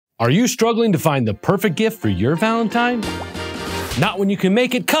Are you struggling to find the perfect gift for your Valentine? Not when you can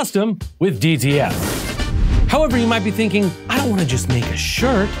make it custom with DTF. However, you might be thinking, I don't want to just make a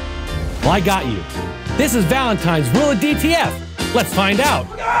shirt. Well, I got you. This is Valentine's Will at DTF. Let's find out.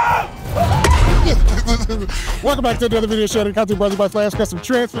 Welcome back to another video show that comes brought to you by Flash Custom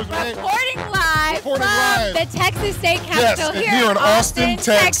Transfers. Reporting live from the Texas State Capitol here in Austin,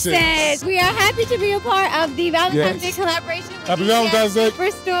 Texas. We are happy to be a part of the Valentine's Day collaboration with Happy Valentine's Day.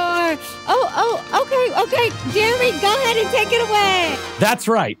 Superstore. Okay. Jeremy, go ahead and take it away. That's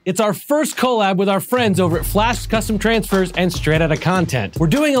right. It's our first collab with our friends over at Flash Custom Transfers and Straight Outta Content. We're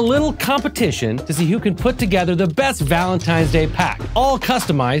doing a little competition to see who can put together the best Valentine's Day pack, all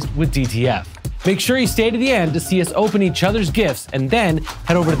customized with DTF. Make sure you stay to the end to see us open each other's gifts and then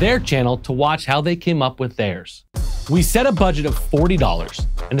head over to their channel to watch how they came up with theirs. We set a budget of $40,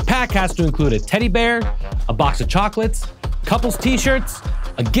 and the pack has to include a teddy bear, a box of chocolates, couples t-shirts,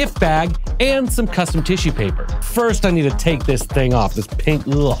 a gift bag, and some custom tissue paper. First, I need to take this thing off. This pink,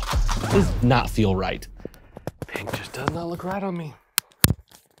 does not feel right. Pink just does not look right on me.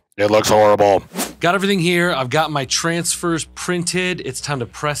 It looks horrible. Got everything here. I've got my transfers printed. It's time to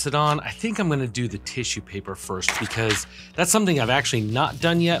press it on. I think I'm gonna do the tissue paper first because that's something I've actually not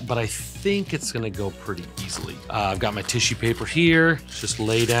done yet, but I think it's gonna go pretty easily. I've got my tissue paper here. Just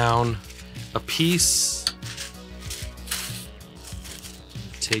lay down a piece.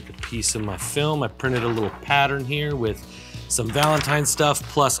 Take a piece of my film. I printed a little pattern here with some Valentine stuff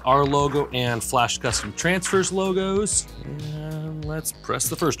plus our logo and Flash Custom Transfers logos. And let's press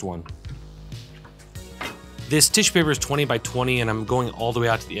the first one. This tissue paper is 20 by 20 and I'm going all the way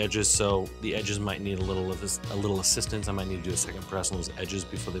out to the edges, so the edges might need a little assistance. I might need to do a second press on those edges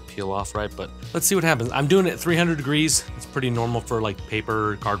before they peel off right, but let's see what happens. I'm doing it at 300 degrees. It's pretty normal for like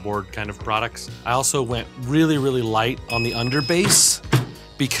paper, cardboard kind of products. I also went really, really light on the underbase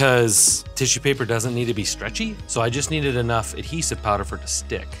because tissue paper doesn't need to be stretchy. So I just needed enough adhesive powder for it to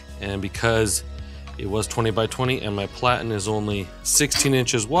stick. And because it was 20 by 20 and my platen is only 16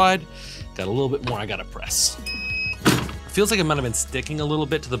 inches wide, got a little bit more I gotta press. Feels like it might have been sticking a little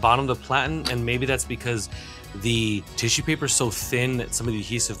bit to the bottom of the platen, and maybe that's because the tissue paper is so thin that some of the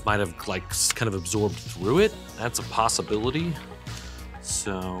adhesive might have like kind of absorbed through it. That's a possibility.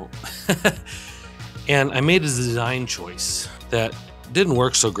 So, and I made a design choice that didn't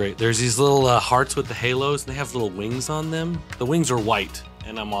work so great. There's these little hearts with the halos, and they have little wings on them. The wings are white,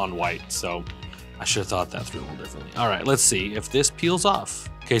 and I'm on white, so I should have thought that through a little differently. All right, let's see if this peels off.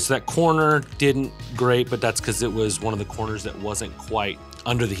 Okay, so that corner didn't great, but that's because it was one of the corners that wasn't quite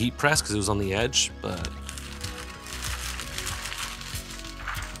under the heat press because it was on the edge, but.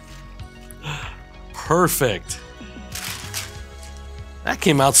 Perfect. That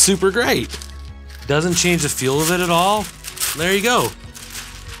came out super great. Doesn't change the feel of it at all. There you go.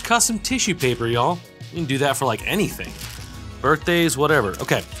 Custom tissue paper, y'all. You can do that for like anything. Birthdays, whatever.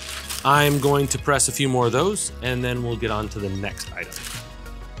 Okay, I'm going to press a few more of those and then we'll get on to the next item.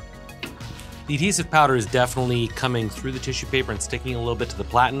 The adhesive powder is definitely coming through the tissue paper and sticking a little bit to the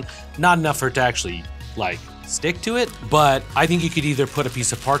platen. Not enough for it to actually like stick to it, but I think you could either put a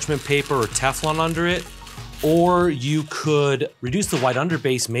piece of parchment paper or Teflon under it, or you could reduce the white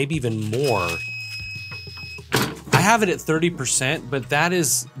underbase maybe even more. I have it at 30%, but that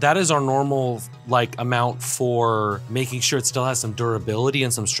is our normal like amount for making sure it still has some durability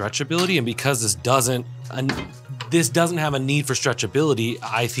and some stretchability. And because this doesn't have a need for stretchability,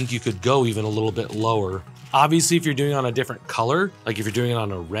 I think you could go even a little bit lower. Obviously, if you're doing it on a different color, like if you're doing it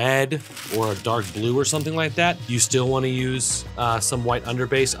on a red or a dark blue or something like that, you still want to use some white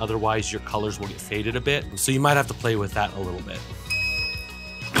underbase. Otherwise, your colors will get faded a bit. So you might have to play with that a little bit.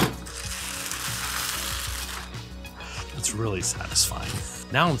 It's really satisfying.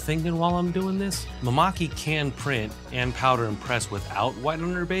 Now I'm thinking while I'm doing this, Mamaki can print and powder and press without white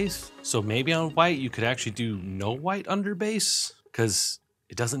underbase. So maybe on white, you could actually do no white underbase because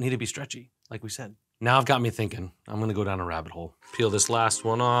it doesn't need to be stretchy, like we said. Now I've got me thinking, I'm gonna go down a rabbit hole. Peel this last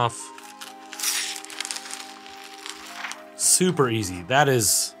one off. Super easy. That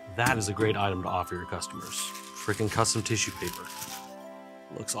is a great item to offer your customers. Freaking custom tissue paper.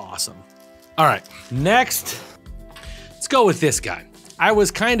 Looks awesome. All right, next, let's go with this guy. I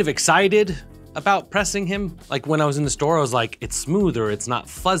was kind of excited about pressing him. Like when I was in the store, I was like, it's smooth or it's not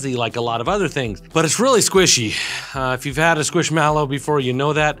fuzzy like a lot of other things, but it's really squishy. If you've had a Squishmallow before, you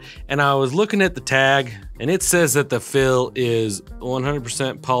know that. And I was looking at the tag and it says that the fill is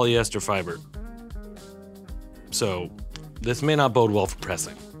 100% polyester fiber. So this may not bode well for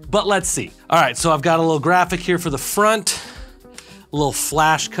pressing, but let's see. All right, so I've got a little graphic here for the front, a little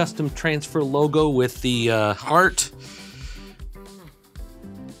Flash Custom Transfer logo with the heart.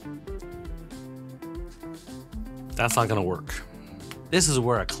 That's not gonna work. This is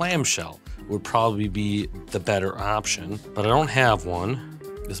where a clamshell would probably be the better option, but I don't have one.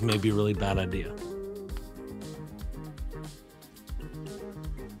 This may be a really bad idea.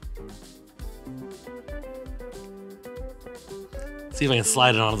 See if I can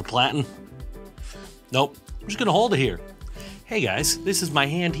slide it onto the platen. Nope, I'm just gonna hold it here. Hey guys, this is my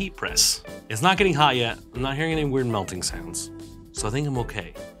hand heat press. It's not getting hot yet. I'm not hearing any weird melting sounds. So I think I'm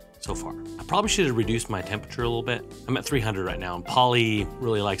okay so far. I probably should have reduced my temperature a little bit. I'm at 300 right now, and Polly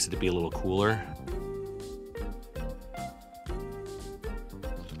really likes it to be a little cooler.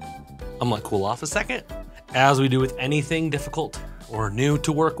 I'm gonna cool off a second. As we do with anything difficult or new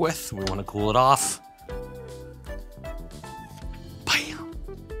to work with, we wanna cool it off. Bam!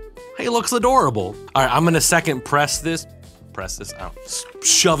 Hey, it looks adorable. All right, I'm gonna second press this out,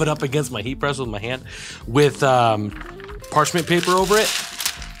 shove it up against my heat press with my hand with parchment paper over it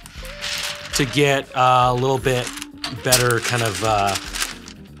to get a little bit better kind of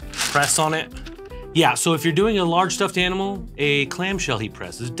press on it. Yeah, so if you're doing a large stuffed animal, a clamshell heat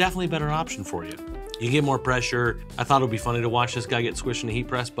press is definitely a better option for you. You get more pressure. I thought it would be funny to watch this guy get squished in a heat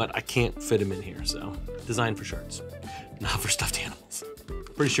press, but I can't fit him in here, so designed for sharks, not for stuffed animals.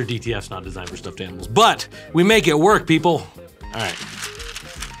 Pretty sure DTF's not designed for stuffed animals, but we make it work, people. All right.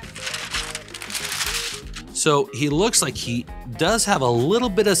 So he looks like he does have a little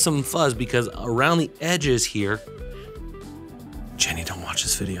bit of some fuzz because around the edges here, Jenny, don't watch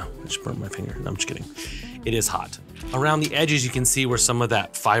this video. I just burnt my finger. No, I'm just kidding. It is hot. Around the edges, you can see where some of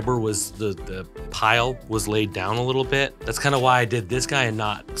that fiber was, the pile was laid down a little bit. That's kind of why I did this guy and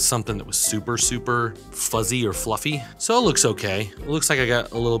not something that was super, super fuzzy or fluffy. So it looks okay. It looks like I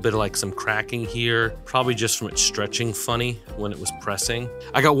got a little bit of like some cracking here, probably just from it stretching funny when it was pressing.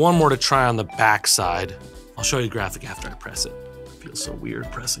 I got one more to try on the back side. I'll show you the graphic after I press it. It feels so weird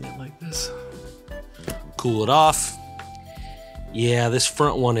pressing it like this. Cool it off. Yeah, this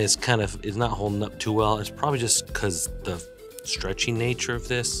front one is not holding up too well. It's probably just because the stretchy nature of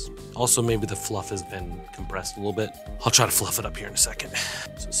this. Also, maybe the fluff has been compressed a little bit. I'll try to fluff it up here in a second.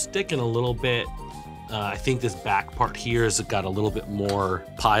 So sticking a little bit. I think this back part here has got a little bit more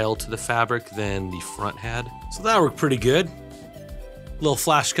pile to the fabric than the front had. So that worked pretty good. Little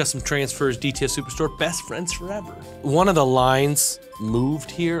Flash Custom Transfers DTF Superstore, best friends forever. One of the lines moved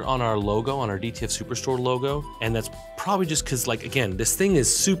here on our logo, on our DTF Superstore logo, and that's probably just because, like, again, this thing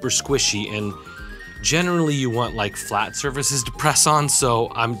is super squishy, and generally you want like flat surfaces to press on, so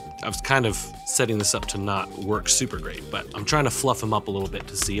I was kind of setting this up to not work super great, but I'm trying to fluff them up a little bit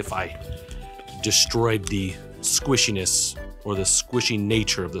to see if I destroyed the squishiness or the squishy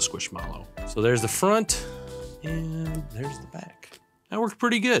nature of the Squishmallow. So there's the front, and there's the back. That worked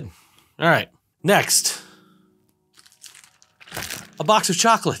pretty good. All right, next, a box of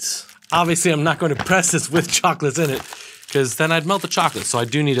chocolates. Obviously, I'm not going to press this with chocolates in it because then I'd melt the chocolate. So I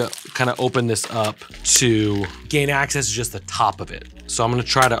do need to kind of open this up to gain access to just the top of it. So I'm gonna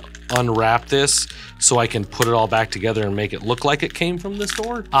try to unwrap this so I can put it all back together and make it look like it came from the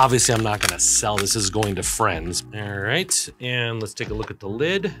store. Obviously, I'm not gonna sell this. This is going to friends. All right, and let's take a look at the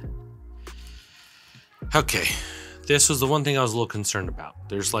lid. Okay. This was the one thing I was a little concerned about.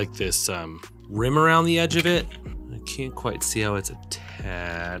 There's like this rim around the edge of it. I can't quite see how it's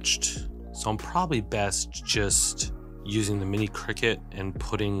attached. So I'm probably best just using the mini Cricut and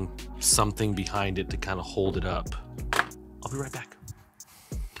putting something behind it to kind of hold it up. I'll be right back.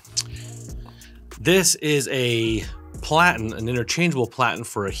 This is a platen, an interchangeable platen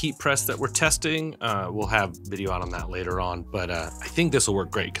for a heat press that we're testing. We'll have video out on that later on, but I think this will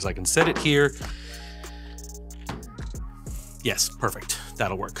work great because I can set it here. Yes, perfect.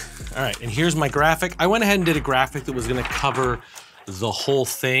 That'll work. All right, and here's my graphic. I went ahead and did a graphic that was gonna cover the whole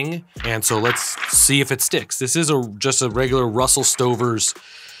thing. And so let's see if it sticks. This is just a regular Russell Stover's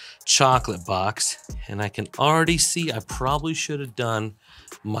chocolate box. And I can already see I probably should have done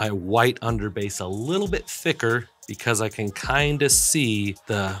my white underbase a little bit thicker because I can kind of see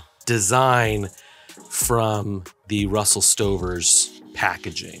the design from the Russell Stover's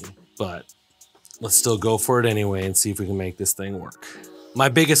packaging. But let's still go for it anyway and see if we can make this thing work. My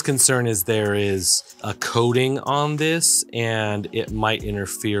biggest concern is there is a coating on this and it might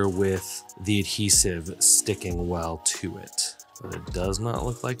interfere with the adhesive sticking well to it. But it does not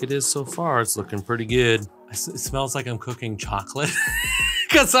look like it is so far. It's looking pretty good. It smells like I'm cooking chocolate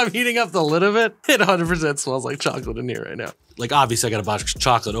because I'm heating up the lid of it. It 100% smells like chocolate in here right now. Like, obviously I got a box of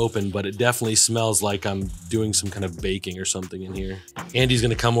chocolate open, but it definitely smells like I'm doing some kind of baking or something in here. Andy's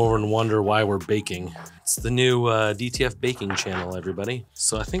gonna come over and wonder why we're baking. It's the new DTF baking channel, everybody.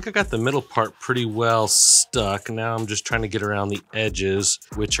 So I think I got the middle part pretty well stuck. Now I'm just trying to get around the edges,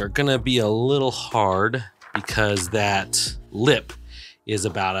 which are gonna be a little hard because that lip is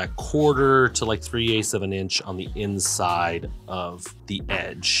about 1/4 to like 3/8 of an inch on the inside of the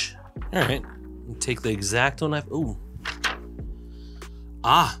edge. All right, take the X-Acto knife. Ooh.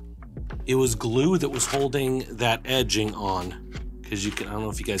 Ah, it was glue that was holding that edging on. Because you can, I don't know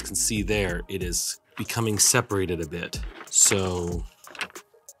if you guys can see there, it is becoming separated a bit. So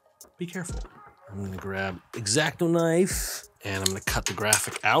be careful. I'm gonna grab X-Acto knife and I'm gonna cut the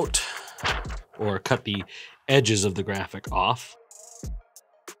graphic out, or cut the edges of the graphic off.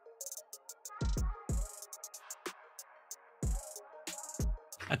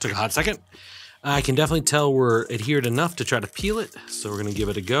 That took a hot second. I can definitely tell we're adhered enough to try to peel it, so we're gonna give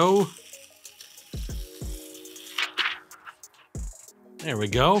it a go. There we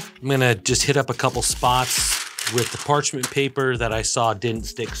go. I'm gonna just hit up a couple spots with the parchment paper that I saw didn't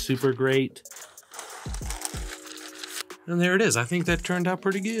stick super great. And there it is. I think that turned out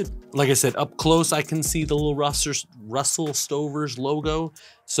pretty good. Like I said, up close, I can see the little Russell Stover's logo.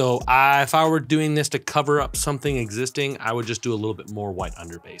 So if I were doing this to cover up something existing, I would just do a little bit more white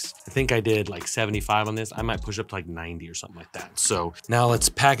underbase. I think I did like 75 on this. I might push up to like 90 or something like that. So now let's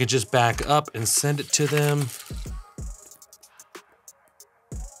package this back up and send it to them.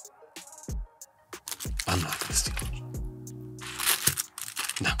 I'm not gonna steal it.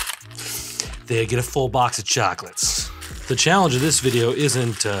 No. They get a full box of chocolates. The challenge of this video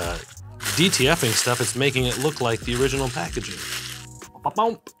isn't DTFing stuff, it's making it look like the original packaging.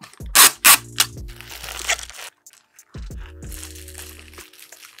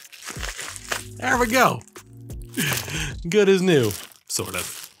 There we go. Good as new, sort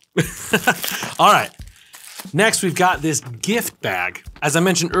of. All right. Next, we've got this gift bag. As I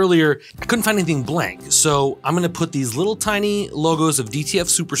mentioned earlier, I couldn't find anything blank, so I'm gonna put these little tiny logos of DTF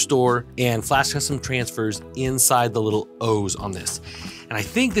Superstore and Flash Custom Transfers inside the little O's on this. And I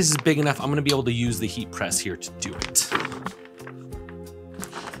think this is big enough, I'm gonna be able to use the heat press here to do it.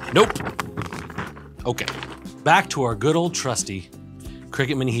 Nope. Okay, back to our good old trusty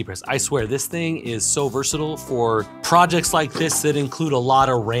Cricut Mini Heat Press. I swear, this thing is so versatile for projects like this that include a lot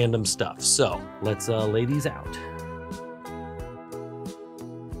of random stuff. So let's lay these out.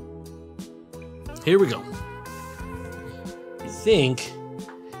 Here we go. I think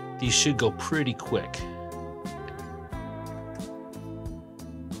these should go pretty quick.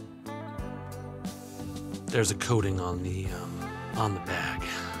 There's a coating on the bag.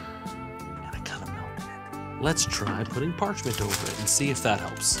 Let's try putting parchment over it and see if that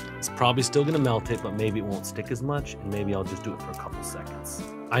helps. It's probably still gonna melt it, but maybe it won't stick as much, and maybe I'll just do it for a couple seconds.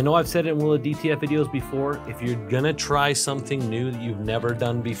 I know I've said it in one of the DTF videos before, if you're gonna try something new that you've never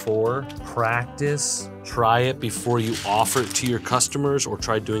done before, practice, try it before you offer it to your customers or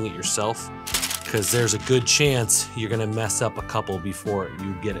try doing it yourself, because there's a good chance you're gonna mess up a couple before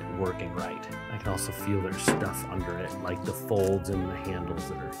you get it working right. I can also feel there's stuff under it, like the folds and the handles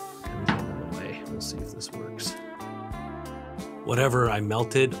that are kind of in the way. We'll see if this works. Whatever I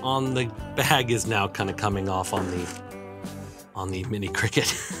melted on the bag is now kind of coming off on the mini Cricut.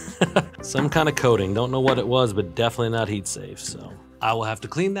 Some kind of coating. Don't know what it was, but definitely not heat safe. So I will have to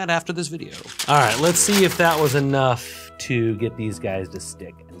clean that after this video. All right, let's see if that was enough to get these guys to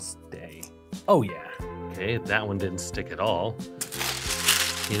stick and stay. Oh yeah. Okay, that one didn't stick at all.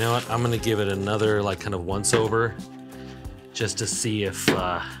 You know what? I'm gonna give it another like kind of once over just to see if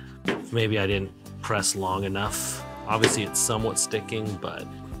maybe I didn't press long enough. Obviously it's somewhat sticking, but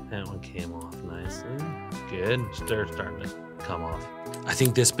that one came off nicely. Good, they're starting to come off. I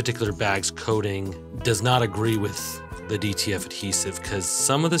think this particular bag's coating does not agree with the DTF adhesive because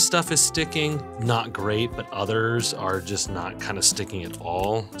some of the stuff is sticking, not great, but others are just not kind of sticking at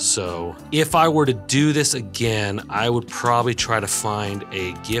all. So if I were to do this again, I would probably try to find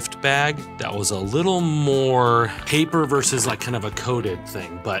a gift bag that was a little more paper versus like kind of a coated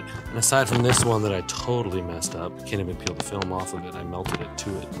thing. But aside from this one that I totally messed up, can't even peel the film off of it, I melted it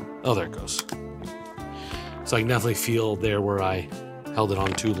to it. Oh, there it goes. So I can definitely feel there where I held it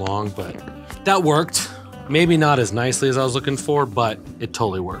on too long, but that worked. Maybe not as nicely as I was looking for, but it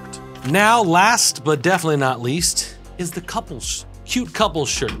totally worked. Now, last but definitely not least, is the cute couple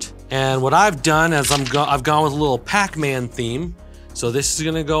shirt. And what I've done is I've gone with a little Pac-Man theme. So this is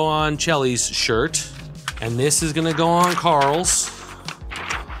gonna go on Chelly's shirt, and this is gonna go on Carl's.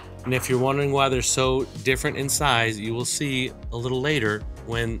 And if you're wondering why they're so different in size, you will see a little later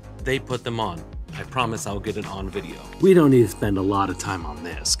when they put them on. I promise I'll get it on video. We don't need to spend a lot of time on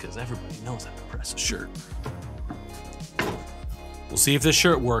this because everybody knows how to press a shirt. We'll see if this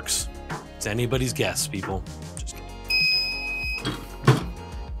shirt works. It's anybody's guess, people. Just kidding.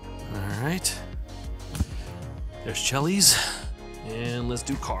 All right. There's Chelly's. And let's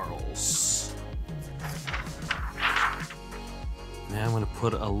do Carl's. Now I'm gonna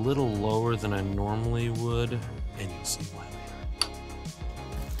put a little lower than I normally would, and you'll see why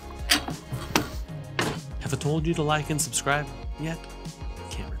later. Have I told you to like and subscribe yet?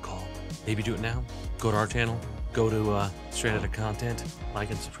 Can't recall. Maybe do it now. Go to our channel. Go to Straight Outta Content.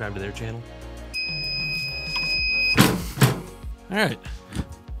 Like and subscribe to their channel. All right.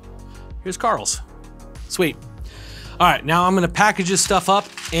 Here's Carl's. Sweet. All right, now I'm gonna package this stuff up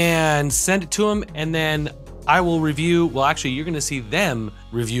and send it to them, and then I will review, well, actually, you're gonna see them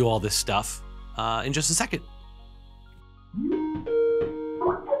review all this stuff in just a second.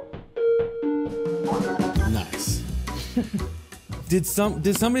 Nice. Did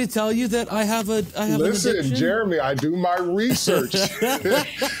somebody tell you that I have an addiction? Jeremy, I do my research.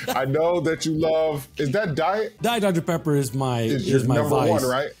 I know that you love, is that Diet? Diet Dr. Pepper is my number vice, one,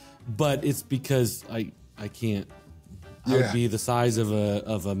 right? But it's because I can't. I would be the size of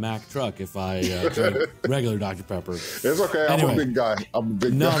a Mack truck if I drank regular Dr. Pepper. It's okay. I'm a big guy.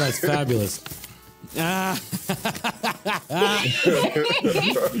 No, that's fabulous.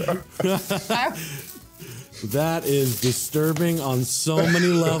 That is disturbing on so many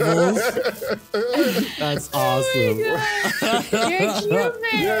levels. That's awesome. You're Cupid.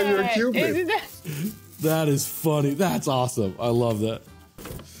 Yeah, you're Cupid. That is funny. That's awesome. I love that.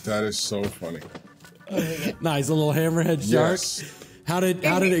 That is so funny. Nice, a little hammerhead shark. Yes. How did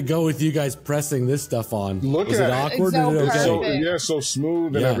it go with you guys pressing this stuff on? Was it awkward? So or perfect. Yeah, so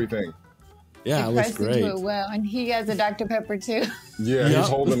smooth and everything. Yeah, it looks great. Into it well, and he has a Dr. Pepper too. Yeah, he's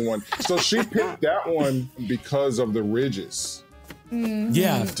holding one. So she picked that one because of the ridges.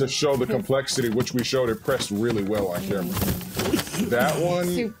 Yeah. To show the complexity, which we showed it pressed really well on camera. That one.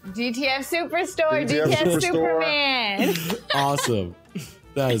 DTF Superstore, DTF Superstore. Superman. Awesome.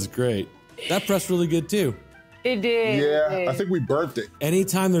 That is great. That pressed really good too. It did. Yeah, I think we burnt it.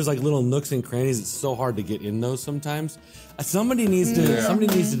 Anytime there's like little nooks and crannies, it's so hard to get in those sometimes. Somebody needs to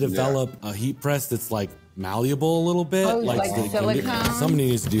develop a heat press that's like malleable a little bit. Oh, like the silicone?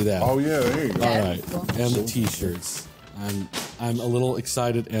 Somebody needs to do that. Oh yeah, there you go. All right. Cool. And the t-shirts. I'm a little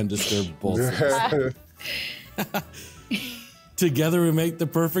excited and disturbed both. Together we make the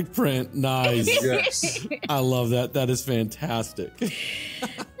perfect print. Nice. Yes. I love that. That is fantastic.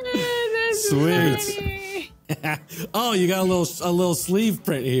 Sweet. Oh, you got a little sleeve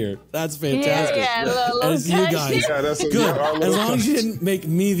print here. That's fantastic. Yeah, little as you guys. Yeah, that's good. As long as you didn't make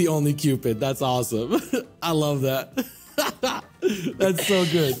me the only Cupid, that's awesome. I love that. That's so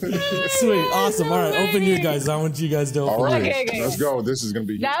good. Sweet. Awesome. All right, open you guys. I want you guys to open. All right, okay. Let's go. This is gonna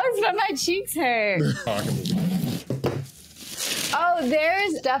be. That was when my cheeks hurt. Oh,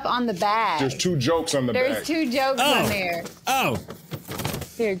 there's stuff on the bag. There's 2 jokes on the bag. There's 2 jokes on there. Oh.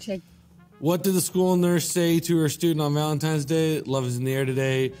 Here, check. What did the school nurse say to her student on Valentine's Day? Love is in the air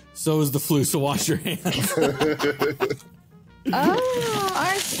today. So is the flu, so wash your hands. Oh,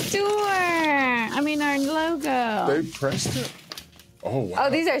 our store. I mean, our logo. They pressed it? Oh, wow. Oh,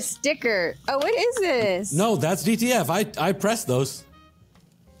 these are stickers. Oh, what is this? No, that's DTF. I pressed those.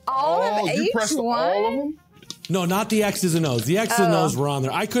 All of you each pressed one? all of them? No, not the X's and O's. The X's and O's were on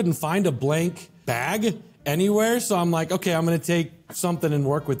there. I couldn't find a blank bag anywhere, so I'm like, okay, I'm going to take something and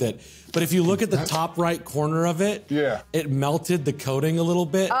work with it. But if you look at the top right corner of it, it melted the coating a little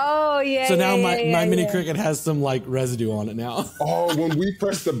bit. Oh, yeah. So now my mini cricket has some like residue on it now. Oh, when we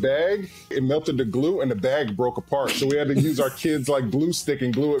pressed the bag, it melted the glue and the bag broke apart. So we had to use our kids' like glue stick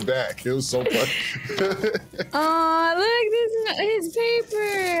and glue it back. It was so fun. Oh, look, this is his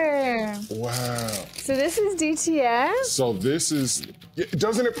paper. Wow. So this is DTF? So this is,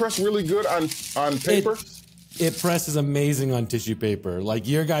 doesn't it press really good on paper? It presses amazing on tissue paper. Like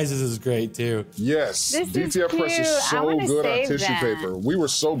your guys' is great too. Yes, this DTF presses so good on tissue paper. We were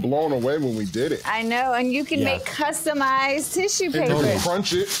so blown away when we did it. I know, and you can make customized tissue paper. And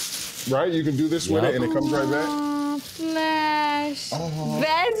crunch it, right? You can do this with it and it comes right back. Oh, Flash.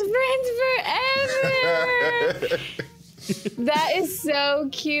 Best friends forever. That is so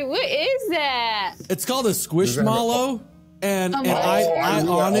cute. What is that? It's called a squishmallow. And I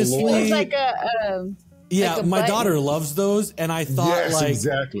honestly... It's like a... yeah, like my daughter loves those, and I thought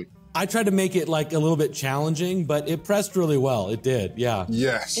exactly. I tried to make it like a little bit challenging, but it pressed really well. It did, yeah.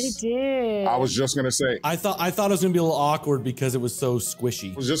 Yes. It did. I was just gonna say. I thought it was gonna be a little awkward because it was so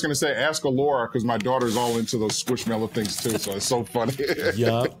squishy. I was just gonna say, ask Alora, because my daughter's all into those squishmallow things too, so it's so funny.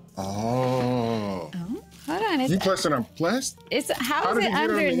 Yup. Oh. Hold on. You pressed it on plastic? How is it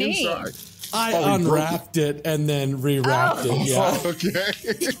underneath? I unwrapped it and then rewrapped it. Yeah. Oh, okay.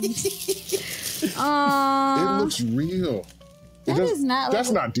 It looks real. That's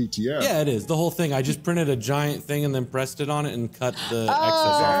not DTF. Yeah, it is. The whole thing. I just printed a giant thing and then pressed it on it and cut the excess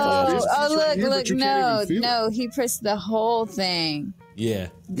off the edges. Oh, look, he pressed the whole thing. Yeah.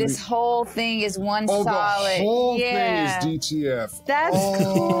 This whole thing is one solid. The whole thing is DTF. That's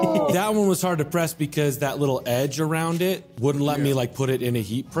cool. That one was hard to press because that little edge around it wouldn't let me like put it in a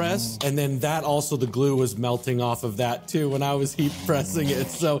heat press. And then that also, the glue was melting off of that too when I was heat pressing it.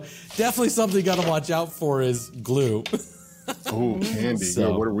 So definitely something you gotta watch out for is glue. Oh, candy. So,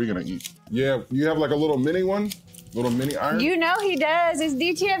 yeah, what are we gonna eat? Yeah, you have like a little mini one? Little mini iron? You know he does. It's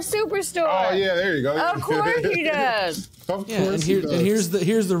DTF Superstore. Oh yeah, there you go. Of course he does. Of course he does. And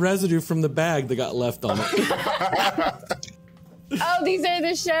here's the residue from the bag that got left on it. Oh, these are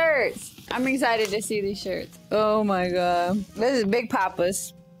the shirts. I'm excited to see these shirts. Oh my god. This is Big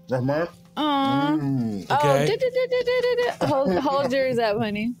Papa's. Mark? Okay. Oh, hold yours up,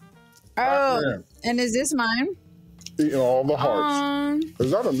 honey. Oh, and is this mine? All the hearts. Is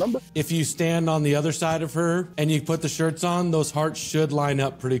that a number? If you stand on the other side of her and you put the shirts on, those hearts should line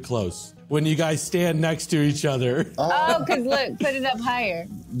up pretty close when you guys stand next to each other. Oh, because look, put it up higher.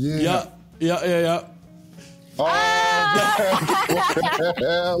 Yeah. Yeah. Oh,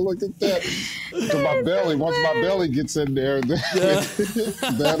 look at that. To my belly. Once my belly gets in there,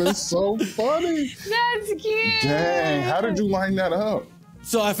 that is so funny. That's cute. Dang, how did you line that up?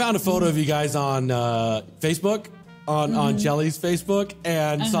 So I found a photo of you guys on Facebook. On Jelly's Facebook,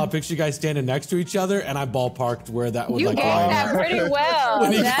 and saw a picture of you guys standing next to each other, and I ballparked where that would line that pretty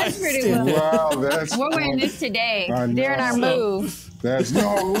well. That's pretty well. Wow, that's we're wearing this today during our move.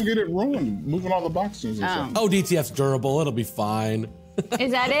 We'll get it ruined. Moving all the boxes and stuff. Oh, DTF's durable. It'll be fine.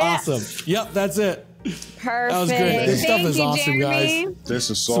 Is that it? Awesome. Yep, that's it. Perfect. That was great. This stuff is awesome, Jeremy. guys. This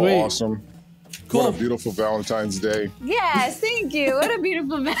is so awesome. Cool. What a beautiful Valentine's Day. Yes, thank you. What a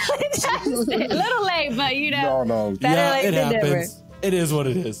beautiful Valentine's Day. A little late, but you know. No. Yeah, it happens. It is what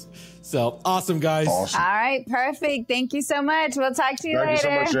it is. So, awesome, guys. Awesome. All right, perfect. Thank you so much. We'll talk to you later. Thank you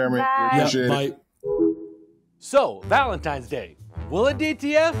so much, Jeremy. Bye. We appreciate it. Bye. So, Valentine's Day. Will it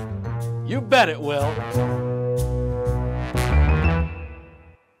DTF? You bet it will.